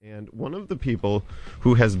And one of the people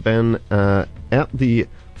who has been at the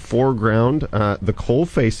foreground, the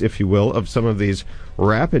coalface, if you will, of some of these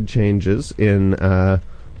rapid changes in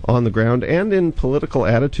on the ground and in political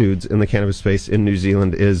attitudes in the cannabis space in New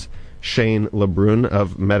Zealand is Shane LeBrun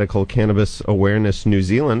of Medical Cannabis Awareness New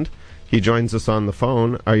Zealand. He joins us on the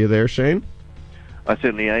phone. Are you there, Shane? I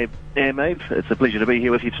certainly am, Abe. It's a pleasure to be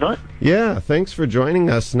here with you tonight. Yeah, thanks for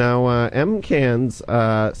joining us. Now,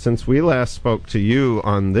 MCANs, since we last spoke to you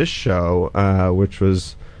on this show, which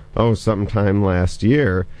was, sometime last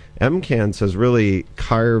year, MCANs has really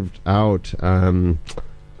carved out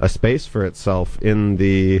a space for itself in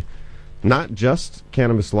the not just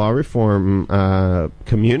cannabis law reform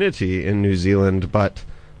community in New Zealand, but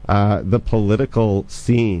the political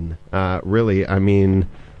scene. Really, I mean,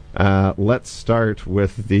 let's start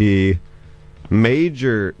with the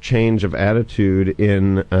major change of attitude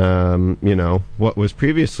in, what was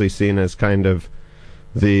previously seen as kind of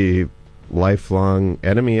the lifelong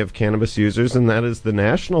enemy of cannabis users, and that is the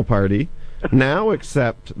National Party, now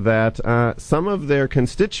accept that some of their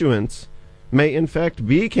constituents may in fact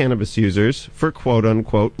be cannabis users for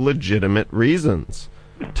quote-unquote legitimate reasons.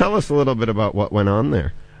 Tell us a little bit about what went on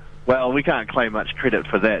there. Well, we can't claim much credit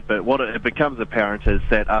for that, but what it becomes apparent is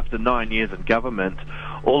that after 9 years in government,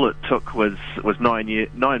 all it took was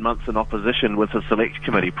 9 months in opposition with the select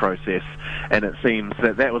committee process, and it seems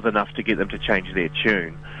that was enough to get them to change their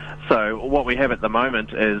tune. So what we have at the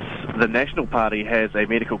moment is the National Party has a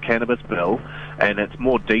medical cannabis bill, and it's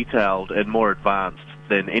more detailed and more advanced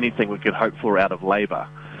than anything we could hope for out of Labour.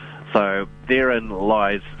 So therein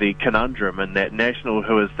lies the conundrum in that National,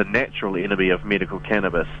 who is the natural enemy of medical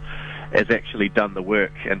cannabis, has actually done the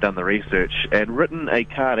work and done the research and written a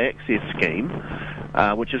card access scheme,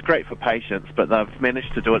 which is great for patients, but they've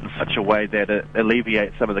managed to do it in such a way that it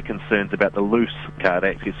alleviates some of the concerns about the loose card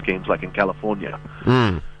access schemes like in California.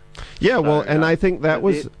 Yeah, well, and I think that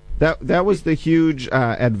was the huge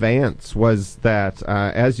advance, was that,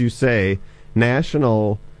 as you say,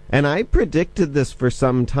 National, and I predicted this for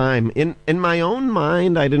some time. In my own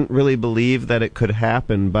mind, I didn't really believe that it could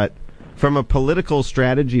happen, but from a political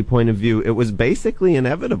strategy point of view, it was basically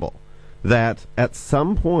inevitable that at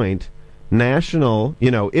some point, National,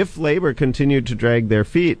 if Labour continued to drag their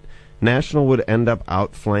feet, National would end up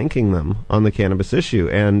outflanking them on the cannabis issue.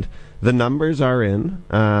 And the numbers are in.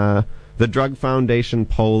 The Drug Foundation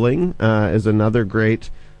polling is another great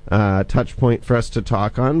touch point for us to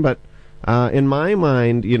talk on. But in my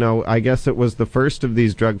mind, I guess it was the first of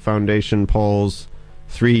these Drug Foundation polls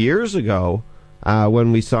 3 years ago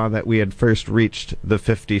when we saw that we had first reached the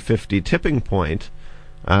 50-50 tipping point.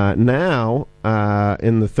 Now,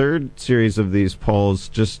 in the third series of these polls,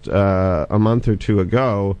 just a month or two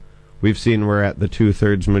ago, we've seen we're at the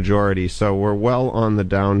 2/3 majority, so we're well on the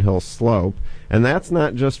downhill slope. And that's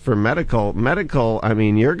not just for medical. Medical, I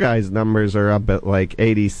mean, your guys' numbers are up at like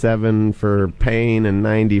 87 for pain and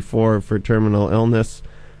 94 for terminal illness.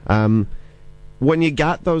 When you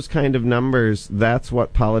got those kind of numbers, that's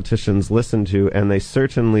what politicians listen to, and they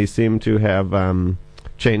certainly seem to have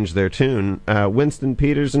changed their tune, Winston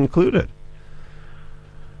Peters included.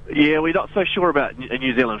 Yeah, we're not so sure about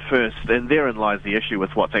New Zealand First, and therein lies the issue with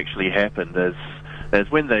what's actually happened is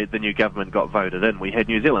when the new government got voted in, we had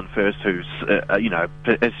New Zealand First, who's,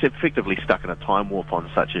 is effectively stuck in a time warp on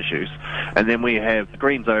such issues. And then we have the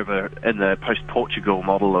Greens over in the post-Portugal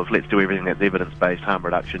model of let's do everything that's evidence-based, harm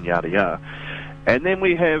reduction, yada yada. And then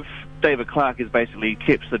we have David Clark has basically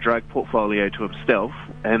kept the drug portfolio to himself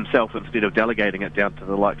instead of delegating it down to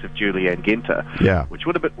the likes of Julianne Genter, which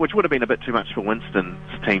would have been a bit too much for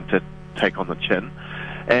Winston's team to take on the chin.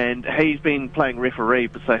 And he's been playing referee,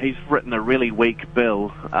 so he's written a really weak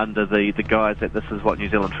bill under the guise that this is what New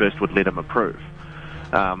Zealand First would let him approve.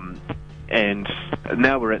 And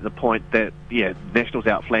now we're at the point that, Nationals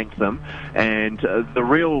outflanked them, and the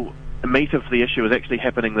real meat of the issue is actually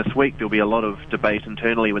happening this week. There'll be a lot of debate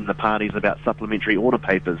internally in the parties about supplementary order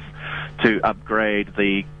papers to upgrade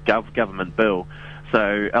the government bill.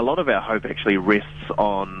 So a lot of our hope actually rests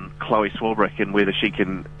on Chloe Swarbrick and whether she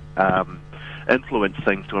can influence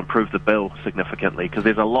things to improve the bill significantly, because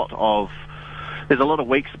there's a lot of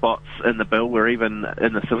weak spots in the bill where even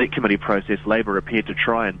in the select committee process, Labour appeared to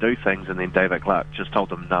try and do things, and then David Clark just told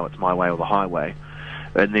them, no, it's my way or the highway.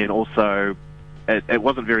 And then also, it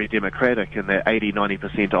wasn't very democratic in that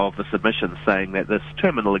 80-90% of the submissions saying that this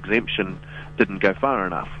terminal exemption didn't go far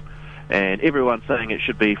enough. And everyone saying it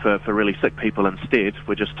should be for really sick people instead,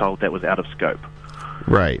 we're just told that was out of scope.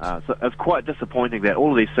 Right. So it's quite disappointing that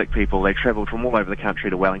all of these sick people, they travelled from all over the country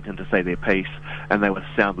to Wellington to say their piece, and they were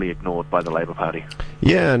soundly ignored by the Labour Party.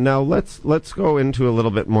 Yeah, now let's go into a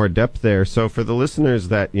little bit more depth there. So for the listeners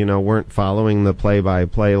that, weren't following the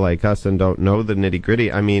play-by-play like us and don't know the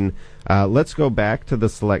nitty-gritty, I mean, let's go back to the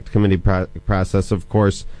Select Committee process, of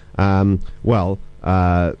course. We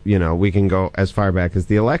can go as far back as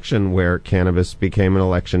the election, where cannabis became an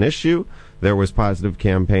election issue. There was positive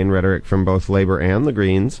campaign rhetoric from both Labour and the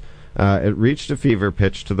Greens. It reached a fever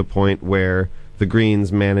pitch to the point where the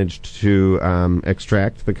Greens managed to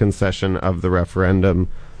extract the concession of the referendum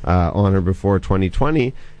on or before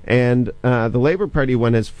 2020. And the Labour Party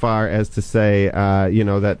went as far as to say,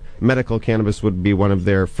 that medical cannabis would be one of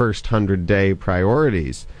their first 100-day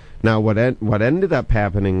priorities. Now, what ended up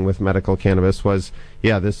happening with medical cannabis was,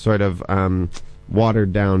 this sort of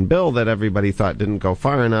watered-down bill that everybody thought didn't go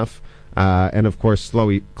far enough. And, of course,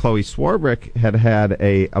 Chloe Swarbrick had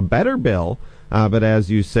a better bill, but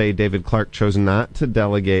as you say, David Clark chose not to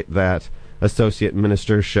delegate that associate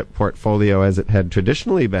ministership portfolio as it had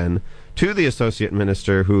traditionally been to the associate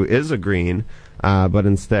minister, who is a Green, but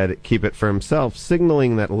instead keep it for himself,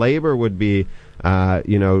 signaling that Labour would be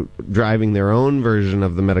driving their own version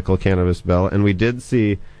of the medical cannabis bill. And we did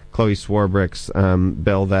see Chloe Swarbrick's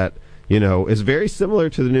bill that, is very similar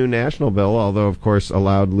to the new national bill, although, of course,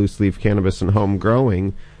 allowed loose-leaf cannabis and home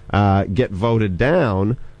growing, get voted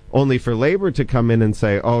down, only for Labour to come in and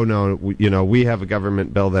say, oh, no, we have a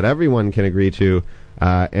government bill that everyone can agree to,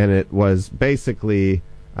 and it was basically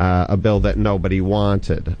a bill that nobody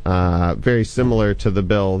wanted. Very similar to the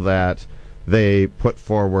bill that they put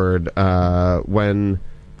forward when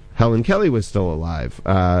Helen Kelly was still alive,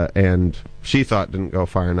 and she thought didn't go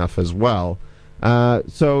far enough as well.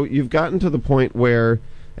 So you've gotten to the point where,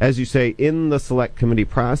 as you say, in the Select Committee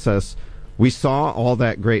process, we saw all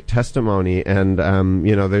that great testimony, and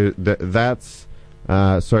that's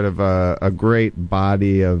sort of a great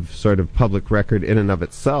body of sort of public record in and of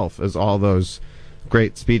itself, as all those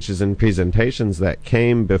great speeches and presentations that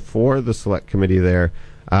came before the Select Committee there.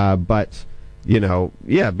 But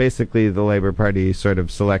basically the Labour Party sort of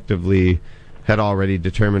selectively had already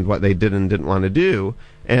determined what they did and didn't want to do.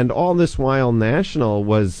 And all this while National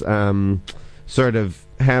was sort of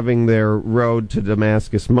having their road to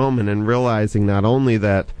Damascus moment and realizing not only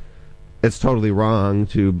that it's totally wrong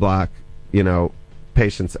to block,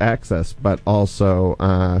 patients' access, but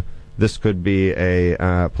also this could be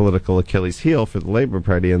a political Achilles heel for the Labour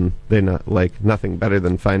Party, and they like nothing better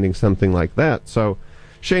than finding something like that. So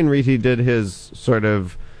Shane Reety did his sort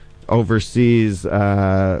of overseas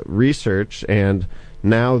research, and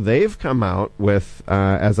now they've come out with,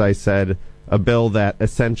 as I said, a bill that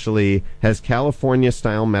essentially has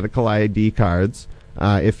California-style medical ID cards.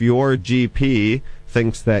 If your GP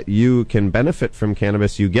thinks that you can benefit from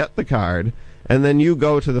cannabis, you get the card, and then you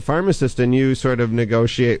go to the pharmacist and you sort of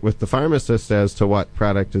negotiate with the pharmacist as to what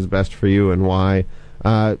product is best for you and why.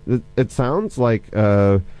 It sounds like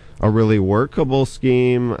a really workable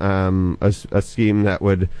scheme, a scheme that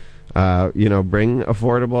would, bring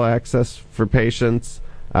affordable access for patients.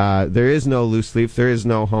 There is no loose leaf, there is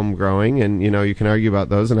no home growing, and you can argue about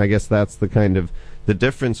those, and I guess that's the kind of the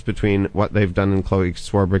difference between what they've done in Chloe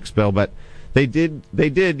Swarbrick's bill. But they did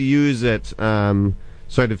use it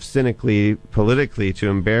sort of cynically, politically, to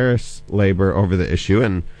embarrass Labour over the issue,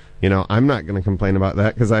 and I'm not going to complain about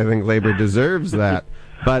that because I think Labour deserves that.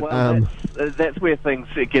 But that's where things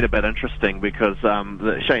get a bit interesting, because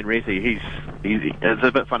Shane Reety, it's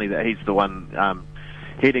a bit funny that he's the one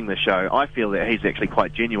heading the show. I feel that he's actually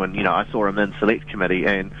quite genuine. I saw him in Select Committee,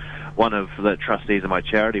 and one of the trustees of my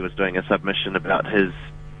charity was doing a submission about his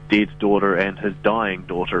dead daughter and his dying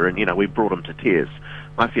daughter, and we brought him to tears.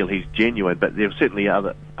 I feel he's genuine, but there certainly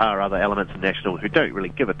are other elements in National who don't really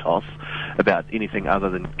give a toss about anything other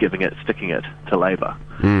than sticking it to Labour.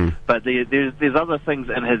 But there's other things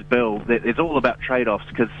in his bill. It's all about trade-offs,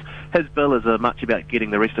 because his bill is much about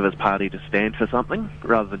getting the rest of his party to stand for something,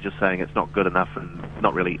 rather than just saying it's not good enough and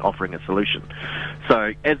not really offering a solution.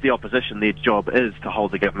 So as the opposition, their job is to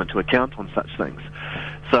hold the government to account on such things.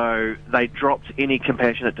 So they dropped any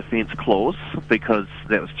compassionate defence clause, because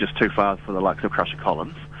that was just too far for the likes of Crusher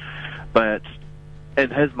Collins. But in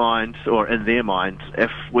his mind, or in their mind, if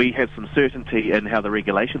we have some certainty in how the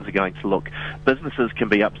regulations are going to look, businesses can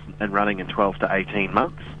be up and running in 12 to 18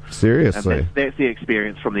 months. Seriously? And that's the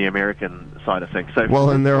experience from the American side of things. So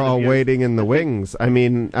and they're all waiting in the wings. I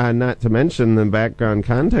mean, not to mention the background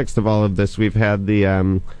context of all of this. We've had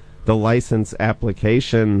the license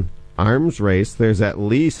application arms race. There's at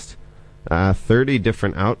least 30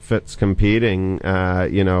 different outfits competing,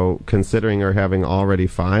 considering or having already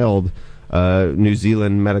filed New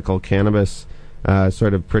Zealand medical cannabis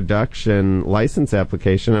sort of production license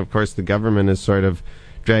application. Of course, the government is sort of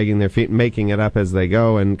dragging their feet, making it up as they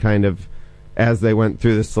go, and kind of, as they went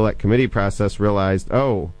through the select committee process, realized,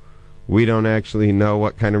 oh, we don't actually know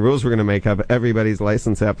what kind of rules we're going to make up. Everybody's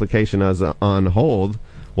license application is on hold.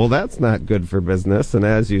 Well, that's not good for business. And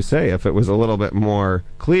as you say, if it was a little bit more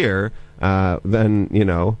clear, then,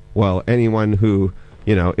 anyone who,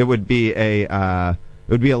 it would be a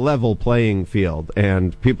level playing field,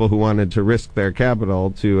 and people who wanted to risk their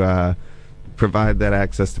capital to provide that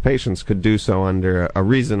access to patients could do so under a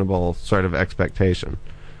reasonable sort of expectation.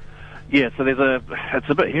 Yeah, so it's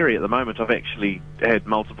a bit hairy at the moment. I've actually had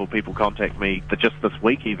multiple people contact me just this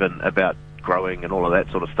week even about growing and all of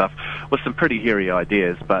that sort of stuff with some pretty hairy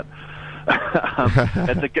ideas, but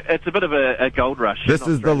it's a bit of a gold rush. This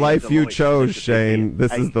is the life you chose, Shane.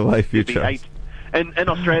 This is the life you chose. In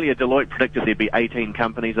Australia, Deloitte predicted there'd be 18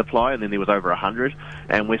 companies apply, and then there was over 100,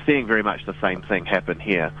 and we're seeing very much the same thing happen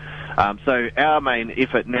here. So our main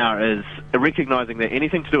effort now is recognising that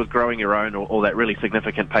anything to do with growing your own or that really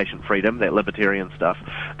significant patient freedom, that libertarian stuff,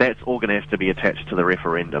 that's all going to have to be attached to the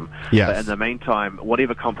referendum. Yes. But in the meantime,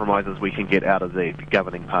 whatever compromises we can get out of the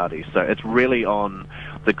governing parties. So it's really on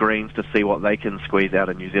the Greens to see what they can squeeze out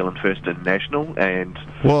of New Zealand First and National, and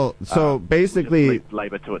basically leave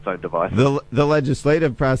Labour to its own device. The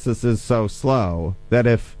legislative process is so slow that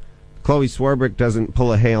if Chloe Swarbrick doesn't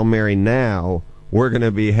pull a Hail Mary now, we're going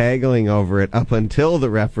to be haggling over it up until the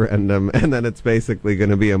referendum, and then it's basically going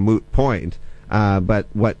to be a moot point. But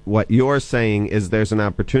what you're saying is there's an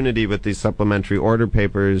opportunity with these supplementary order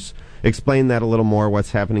papers. Explain that a little more,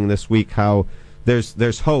 what's happening this week, how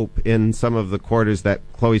there's hope in some of the quarters that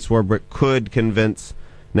Chloe Swarbrick could convince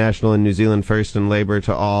National and New Zealand First and Labour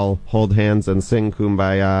to all hold hands and sing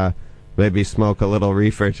Kumbaya, maybe smoke a little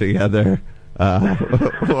reefer together.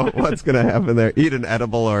 What's going to happen there? Eat an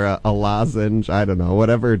edible or a lozenge? I don't know.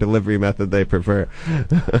 Whatever delivery method they prefer.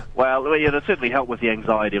 Well, yeah, it'll certainly help with the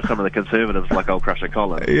anxiety of some of the Conservatives like old Crusher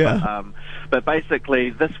Collins. Yeah. But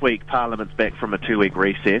basically, this week, Parliament's back from a 2-week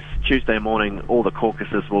recess. Tuesday morning, all the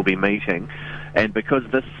caucuses will be meeting. And because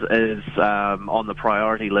this is on the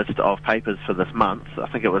priority list of papers for this month, I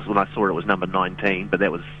think it was, when I saw it was number 19, but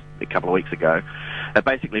that was a couple of weeks ago. It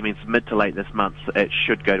basically means mid to late this month it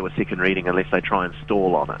should go to a second reading unless they try and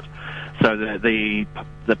stall on it. So the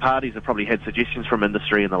parties have probably had suggestions from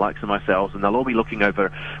industry and the likes of myself, and they'll all be looking over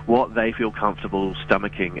what they feel comfortable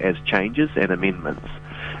stomaching as changes and amendments.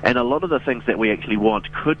 And a lot of the things that we actually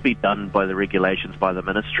want could be done by the regulations by the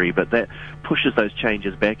ministry, but that pushes those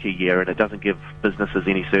changes back a year, and it doesn't give businesses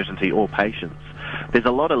any certainty or patience. There's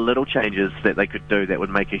a lot of little changes that they could do that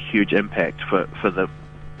would make a huge impact for the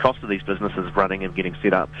cost of these businesses running and getting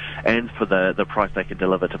set up, and for the price they can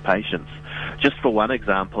deliver to patients. Just for one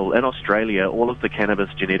example, in Australia, all of the cannabis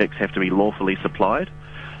genetics have to be lawfully supplied.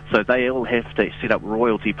 So they all have to set up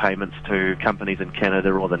royalty payments to companies in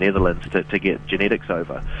Canada or the Netherlands to get genetics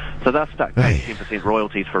over. So they're stuck paying 10%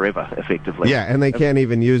 royalties forever, effectively. Yeah, and they can't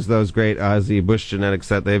even use those great Aussie bush genetics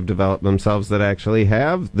that they've developed themselves that actually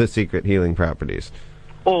have the secret healing properties.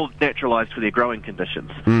 All naturalised for their growing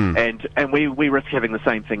conditions. And we risk having the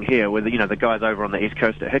same thing here with, the guys over on the east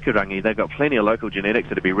coast at Hikurangi. They've got plenty of local genetics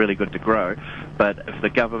that would be really good to grow, but if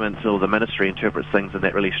the government or the ministry interprets things in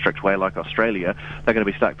that really strict way like Australia, they're going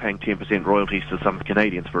to be stuck paying 10% royalties to some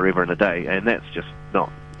Canadians forever and a day, and that's just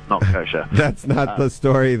not kosher. That's not the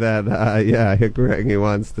story that Hikurangi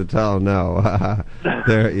wants to tell. No,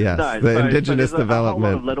 the indigenous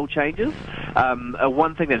development. A whole lot of little changes.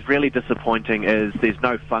 One thing that's really disappointing is there's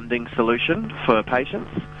no funding solution for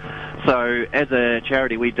patients. So as a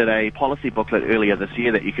charity, we did a policy booklet earlier this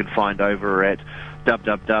year that you can find over at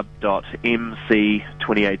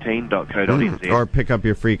www.mc2018.co.nz. Or pick up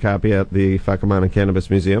your free copy at the Whakamana Cannabis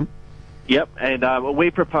Museum. Yep, and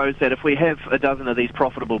we propose that if we have a dozen of these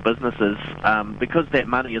profitable businesses, because that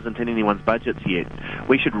money isn't in anyone's budgets yet,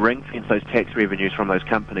 we should ring-fence those tax revenues from those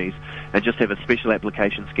companies and just have a special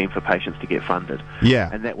application scheme for patients to get funded. Yeah.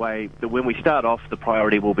 And that way, when we start off, the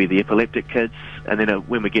priority will be the epileptic kids, and then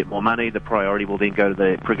when we get more money, the priority will then go to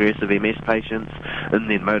the progressive MS patients, and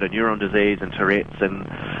then motor neuron disease and Tourette's. And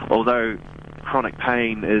although chronic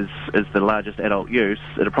pain is the largest adult use,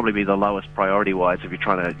 it'll probably be the lowest priority-wise if you're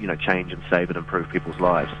trying to change and save and improve people's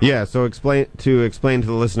lives. Yeah, so explain to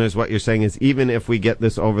the listeners what you're saying is, even if we get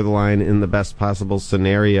this over the line in the best possible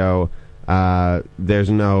scenario, there's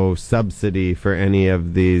no subsidy for any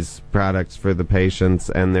of these products for the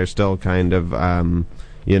patients, and they're still kind of,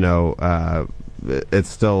 it's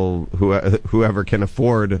still whoever can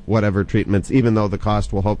afford whatever treatments, even though the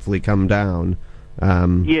cost will hopefully come down.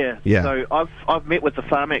 So I've met with the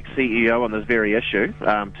Pharmac CEO on this very issue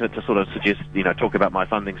to sort of suggest, talk about my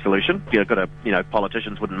funding solution.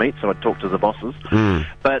 Politicians wouldn't meet, so I'd talk to the bosses.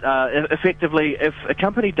 But effectively, if a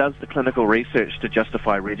company does the clinical research to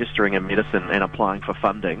justify registering a medicine and applying for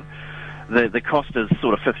funding, the cost is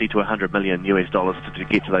sort of $50 to $100 million to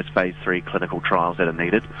get to those phase 3 clinical trials that are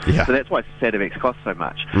needed. Yeah. So that's why Sativex costs so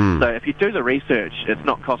much. So if you do the research, it's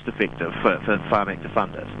not cost effective for Pharmac to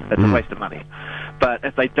fund it. It's a waste of money. But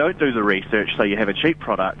if they don't do the research, so you have a cheap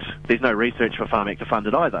product, there's no research for Pharmac to fund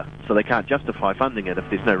it either. So they can't justify funding it if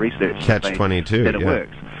there's no research Catch-22 that it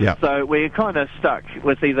works. Yeah. So we're kind of stuck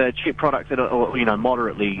with either cheap products or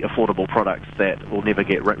moderately affordable products that will never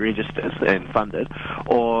get registered and funded,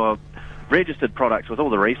 or registered products with all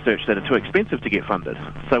the research that are too expensive to get funded.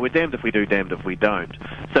 So we're damned if we do, damned if we don't.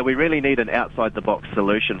 So we really need an outside-the-box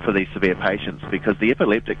solution for these severe patients, because the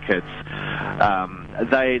epileptic kids,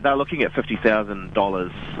 they're looking at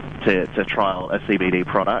 $50,000 to trial a CBD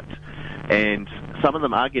product, and some of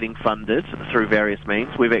them are getting funded through various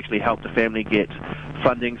means. We've actually helped a family get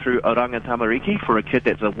funding through Oranga Tamariki for a kid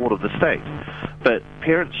that's a ward of the state. But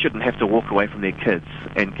parents shouldn't have to walk away from their kids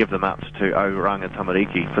and give them up to Oranga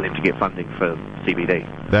Tamariki for them to get funding for CBD.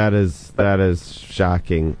 That is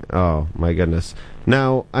shocking. Oh my goodness.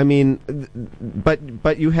 Now, I mean,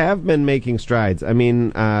 but you have been making strides. I mean,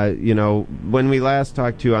 when we last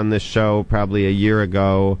talked to you on this show, probably a year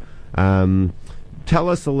ago, tell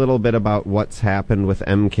us a little bit about what's happened with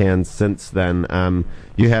MCAN since then.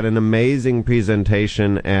 You had an amazing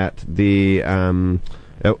presentation at the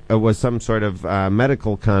it was some sort of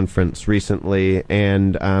medical conference recently,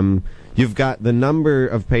 and you've got the number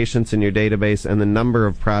of patients in your database and the number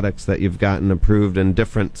of products that you've gotten approved and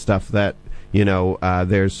different stuff that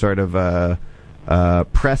there's sort of a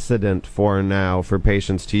precedent for now for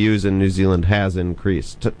patients to use in New Zealand has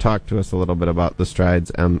increased. Talk to us a little bit about the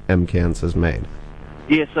strides MCANS has made.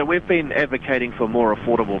 Yeah, so we've been advocating for more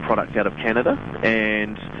affordable products out of Canada,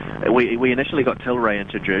 and we initially got Tilray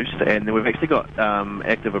introduced, and then we've actually got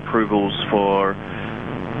active approvals for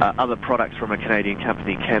other products from a Canadian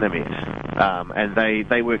company, Canamet, and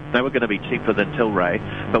they were going to be cheaper than Tilray,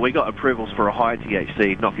 but we got approvals for a high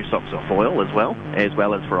THC knock your socks off oil as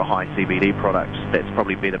well as for a high CBD product that's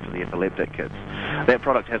probably better for the epileptic kids. That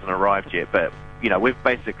product hasn't arrived yet, but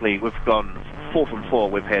we've gone 4 from 4.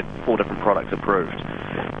 We've had 4 different products approved.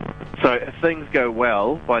 So if things go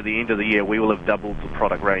well, by the end of the year, we will have doubled the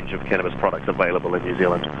product range of cannabis products available in New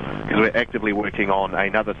Zealand, because we're actively working on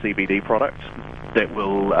another CBD product that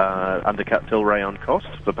will undercut Tilray on cost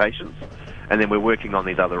for patients, and then we're working on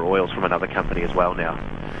these other oils from another company as well now.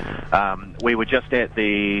 We were just at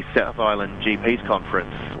the South Island GPs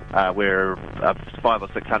conference where 500 or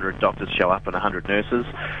 600 doctors show up and 100 nurses,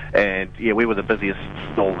 and we were the busiest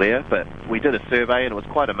stall there, but we did a survey and it was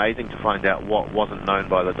quite amazing to find out what wasn't known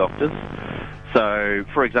by the doctors. So,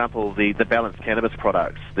 for example, the balanced cannabis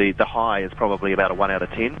products, the high is probably about a 1 out of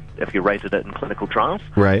 10 if you rated it in clinical trials.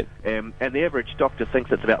 Right. And the average doctor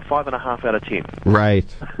thinks it's about 5.5 out of 10.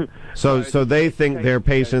 Right. So they think their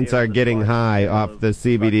patients are getting high off the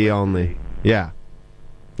CBD only. Yeah.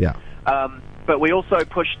 Yeah. But we also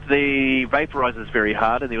pushed the vaporizers very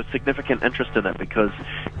hard, and there was significant interest in it because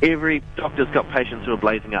every doctor's got patients who are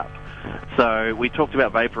blazing up. So we talked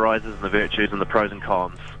about vaporizers and the virtues and the pros and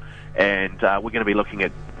cons. And we're going to be looking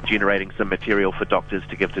at generating some material for doctors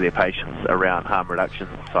to give to their patients around harm reduction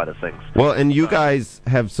side of things. Well, and you guys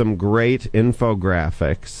have some great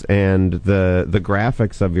infographics, and the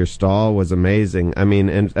graphics of your stall was amazing. I mean,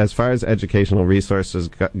 and as far as educational resources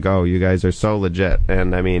go, you guys are so legit.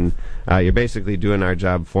 And I mean, you're basically doing our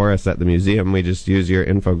job for us at the museum. We just use your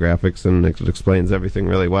infographics, and it explains everything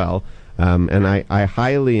really well. And I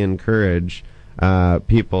highly encourage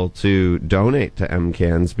people to donate to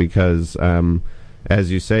MCANS because,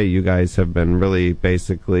 as you say, you guys have been really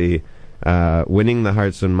basically winning the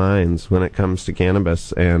hearts and minds when it comes to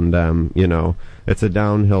cannabis, and it's a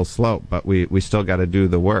downhill slope, but we still got to do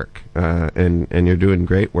the work, and you're doing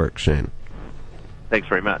great work, Shane. Thanks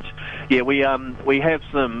very much. Yeah, we have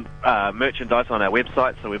some merchandise on our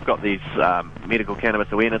website, so we've got these medical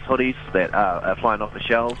cannabis awareness hoodies that are flying off the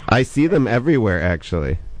shelves. I see them everywhere,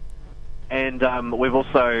 actually. And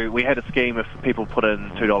we had a scheme if people put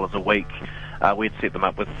in $2 a week, we'd set them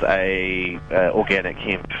up with a organic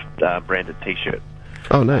hemp branded T-shirt.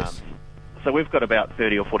 Oh, nice. So we've got about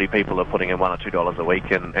 30 or 40 people who are putting in $1 or $2 a week,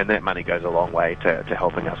 and that money goes a long way to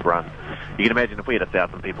helping us run. You can imagine if we had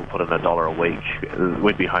 1,000 people put in $1 a week,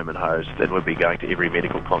 we'd be home and hosed, and we'd be going to every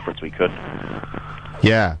medical conference we could.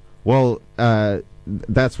 Yeah. Well,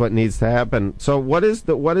 that's what needs to happen. So what is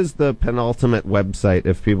the penultimate website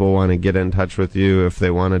if people want to get in touch with you, if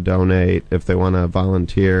they want to donate, if they want to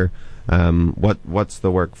volunteer? What's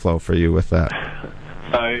the workflow for you with that?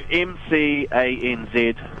 So mcanz.org.nz.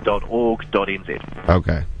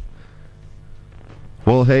 Okay.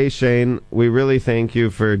 Well, hey, Shane, we really thank you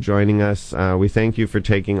for joining us. We thank you for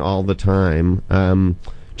taking all the time.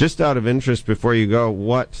 Just out of interest, before you go,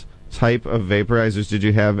 what type of vaporizers did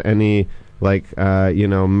you have? Any,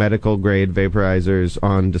 medical grade vaporizers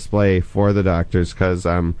on display for the doctors? Because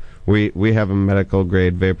we have a medical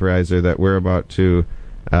grade vaporizer that we're about to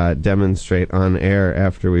demonstrate on air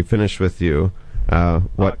after we finish with you.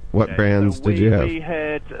 What brands did you have? We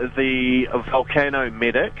had the Volcano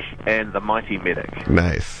Medic and the Mighty Medic.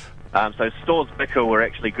 Nice. So Stores Bickle were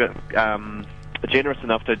actually good, generous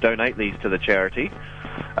enough to donate these to the charity.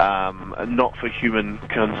 Not for human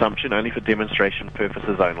consumption, only for demonstration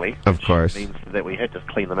purposes only. Of course. Which means that we had to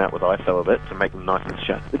clean them out with ISO a bit to make them nice and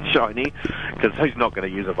shiny, because who's not going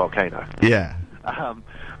to use a Volcano? Yeah.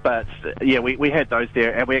 But we had those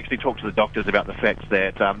there, and we actually talked to the doctors about the fact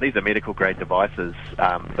that these are medical grade devices,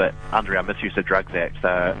 but under our Misuse of Drugs Act,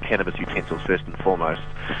 they're cannabis utensils first and foremost.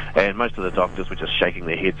 And most of the doctors were just shaking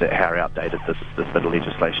their heads at how outdated this bit of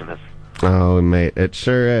legislation is. Oh, mate, it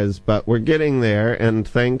sure is. But we're getting there, and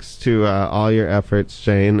thanks to all your efforts,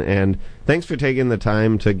 Shane, and thanks for taking the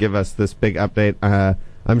time to give us this big update.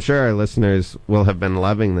 I'm sure our listeners will have been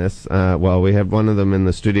loving this. We have one of them in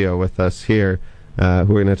the studio with us here, who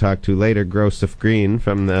we're going to talk to later, Grosef Green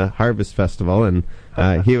from the Harvest Festival, and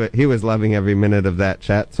he was loving every minute of that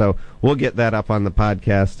chat. So we'll get that up on the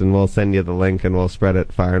podcast, and we'll send you the link, and we'll spread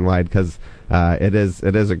it far and wide, because it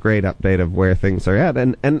is a great update of where things are at,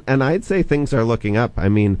 and I'd say things are looking up. I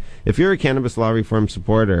mean, if you're a cannabis law reform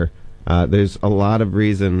supporter, there's a lot of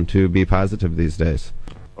reason to be positive these days.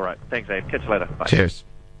 All right, thanks, Abe. Catch you later. Bye. Cheers.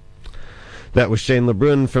 That was Shane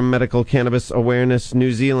LeBrun from Medical Cannabis Awareness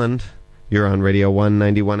New Zealand. You're on Radio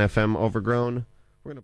 191 FM Overgrown.